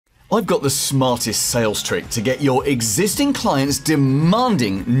I've got the smartest sales trick to get your existing clients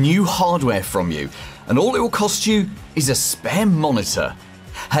demanding new hardware from you, and all it will cost you is a spare monitor.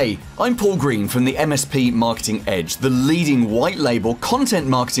 Hey, I'm Paul Green from the MSP Marketing Edge, the leading white label content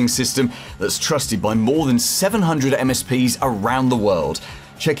marketing system that's trusted by more than 700 MSPs around the world.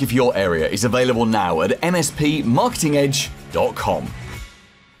 Check if your area is available now at mspmarketingedge.com.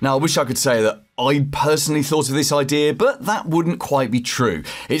 Now, I wish I could say that I personally thought of this idea, but that wouldn't quite be true.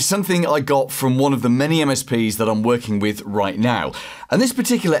 It's something I got from one of the many MSPs that I'm working with right now. And this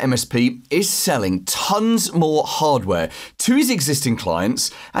particular MSP is selling tons more hardware to his existing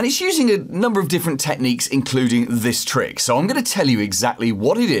clients, and it's using a number of different techniques, including this trick. So I'm going to tell you exactly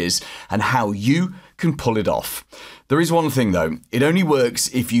what it is and how you can pull it off. There is one thing though, it only works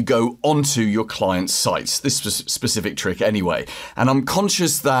if you go onto your client's sites, this specific trick anyway. And I'm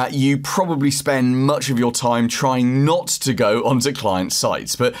conscious that you probably spend much of your time trying not to go onto client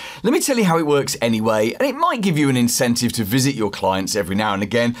sites. But let me tell you how it works anyway, and it might give you an incentive to visit your clients every now and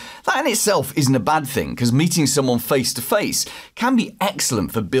again. That in itself isn't a bad thing, because meeting someone face to face can be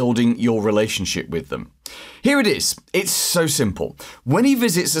excellent for building your relationship with them. Here it is. It's so simple. When he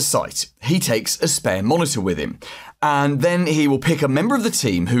visits a site, he takes a spare monitor with him. And then he will pick a member of the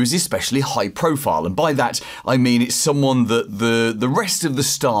team who is especially high profile. And by that, I mean it's someone that the rest of the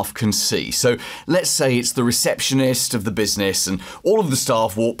staff can see. So let's say it's the receptionist of the business, and all of the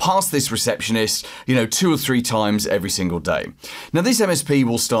staff walk past this receptionist, 2 or 3 times every single day. Now, this MSP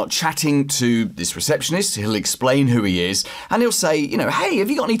will start chatting to this receptionist. He'll explain who he is, and he'll say, hey,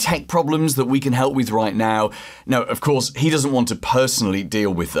 have you got any tech problems that we can help with right now? Now, of course, he doesn't want to personally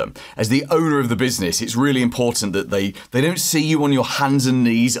deal with them. As the owner of the business, it's really important that they don't see you on your hands and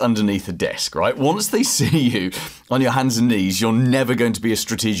knees underneath a desk, right? Once they see you on your hands and knees, you're never going to be a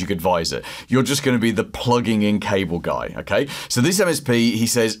strategic advisor. You're just going to be the plugging in cable guy, okay? So this MSP, he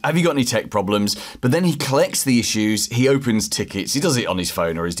says, have you got any tech problems? But then he collects the issues, he opens tickets, he does it on his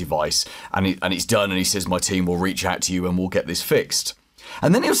phone or his device, and it's done, and he says, my team will reach out to you and we'll get this fixed.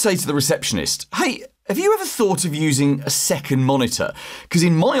 And then he'll say to the receptionist, hey, have you ever thought of using a second monitor? Because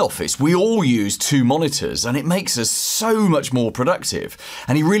in my office, we all use 2 monitors and it makes us so much more productive.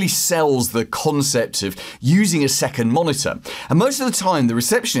 And he really sells the concept of using a second monitor. And most of the time, the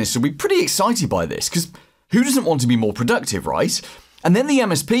receptionist will be pretty excited by this, because who doesn't want to be more productive, right? And then the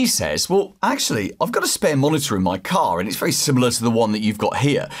MSP says, well, actually, I've got a spare monitor in my car and it's very similar to the one that you've got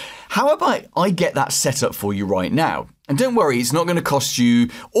here. How about I get that set up for you right now? And don't worry, it's not going to cost you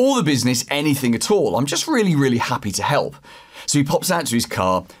or the business anything at all. I'm just really, really happy to help. So he pops out to his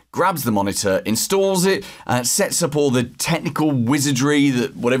car, grabs the monitor, installs it, and sets up all the technical wizardry,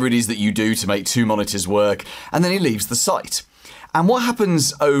 that whatever it is that you do to make 2 monitors work, and then he leaves the site. And what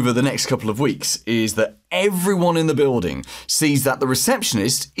happens over the next couple of weeks is that everyone in the building sees that the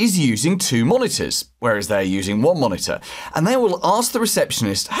receptionist is using 2 monitors, whereas they're using 1 monitor. And they will ask the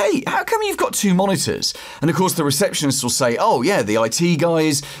receptionist, hey, how come you've got 2 monitors? And of course, the receptionist will say, oh yeah, the IT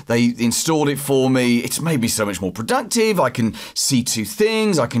guys, they installed it for me. It's made me so much more productive. I can see 2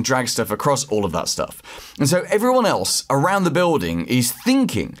 things. I can drag stuff across, all of that stuff. And so everyone else around the building is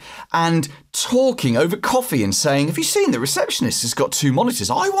thinking and talking over coffee and saying, have you seen the receptionist has got 2 monitors?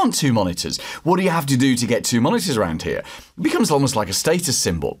 I want 2 monitors. What do you have to do to get 2 monitors around here? It becomes almost like a status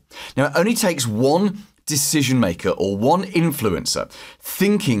symbol. Now, it only takes one decision maker or one influencer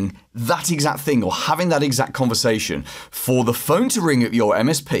thinking that exact thing or having that exact conversation for the phone to ring at your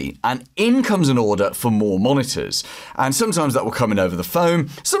MSP, and in comes an order for more monitors. And sometimes that will come in over the phone.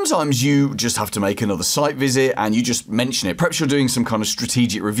 Sometimes you just have to make another site visit and you just mention it. Perhaps you're doing some kind of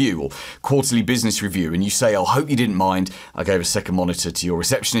strategic review or quarterly business review, and you say, I hope you didn't mind I gave a second monitor to your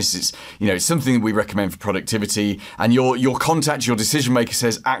receptionist. It's it's something that we recommend for productivity. And your contact, your decision maker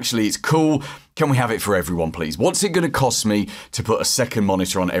says, actually, it's cool. Can we have it for everyone, please? What's it going to cost me to put a second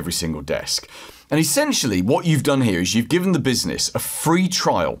monitor on every single desk? And essentially, what you've done here is you've given the business a free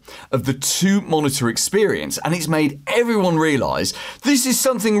trial of the 2 monitor experience, and it's made everyone realize this is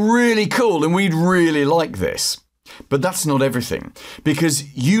something really cool and we'd really like this. But that's not everything,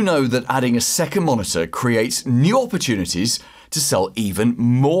 because you know that adding a second monitor creates new opportunities to sell even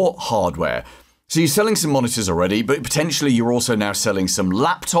more hardware. So you're selling some monitors already, but potentially you're also now selling some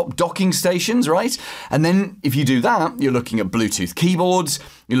laptop docking stations, right? And then if you do that, you're looking at Bluetooth keyboards,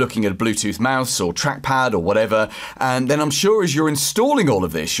 you're looking at a Bluetooth mouse or trackpad or whatever. And then I'm sure as you're installing all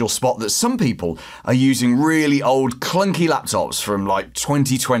of this, you'll spot that some people are using really old clunky laptops from like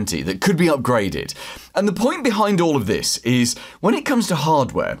 2020 that could be upgraded. And the point behind all of this is when it comes to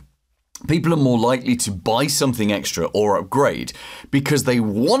hardware, People are more likely to buy something extra or upgrade because they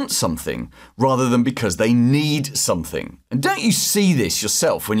want something rather than because they need something. And don't you see this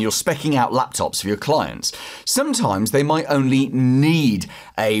yourself when you're speccing out laptops for your clients? Sometimes they might only need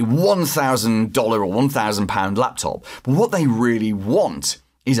a $1,000 or £1,000 laptop, but what they really want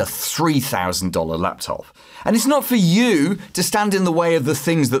is a $3,000 laptop. And it's not for you to stand in the way of the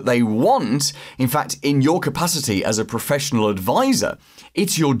things that they want. In fact, in your capacity as a professional advisor,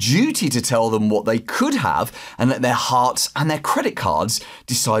 it's your duty to tell them what they could have and let their hearts and their credit cards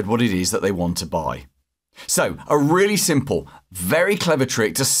decide what it is that they want to buy. So, a really simple, very clever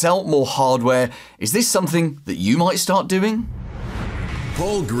trick to sell more hardware. Is this something that you might start doing?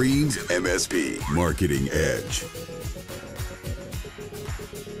 Paul Green's MSP Marketing Edge.